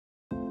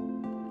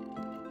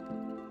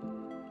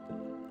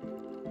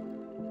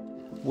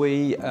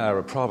We are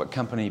a private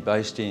company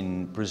based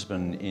in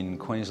Brisbane in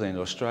Queensland,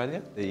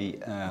 Australia. The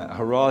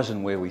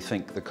horizon where we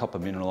think the copper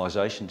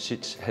mineralisation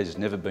sits has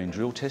never been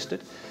drill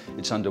tested.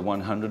 It's under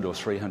 100 or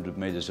 300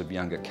 metres of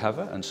younger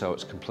cover, and so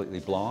it's completely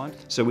blind.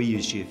 So we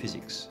use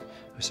geophysics.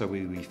 So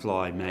we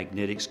fly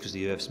magnetics because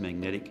the Earth's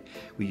magnetic.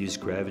 We use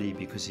gravity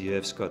because the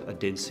Earth's got a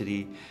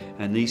density,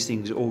 and these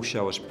things all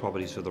show us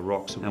properties of the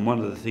rocks. And one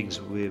of the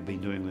things we've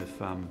been doing with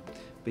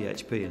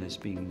BHP, and has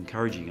been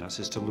encouraging us,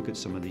 is to look at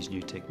some of these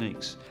new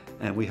techniques.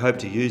 And we hope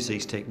to use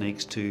these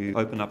techniques to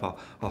open up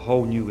a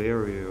whole new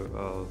area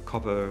of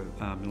copper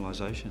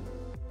mineralisation.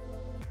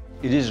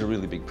 It is a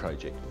really big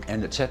project,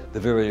 and it's at the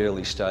very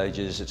early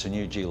stages. It's a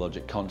new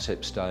geologic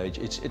concept stage.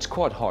 It's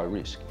quite high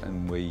risk,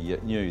 and we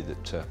knew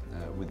that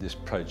with this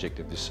project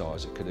of this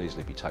size it could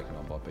easily be taken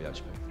on by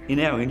BHP. In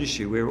our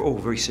industry we're all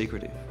very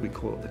secretive. We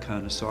call it the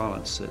cone of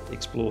silence that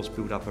Xplor's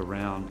built up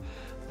around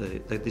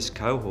this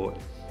cohort.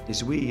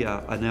 Is we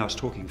are now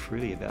talking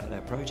freely about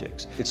our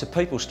projects. It's a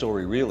people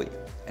story really,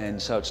 and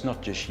so it's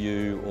not just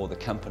you or the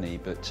company,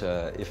 but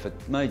if a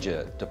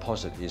major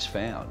deposit is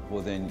found,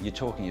 well then you're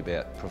talking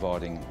about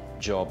providing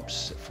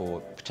jobs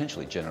for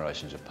potentially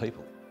generations of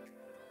people.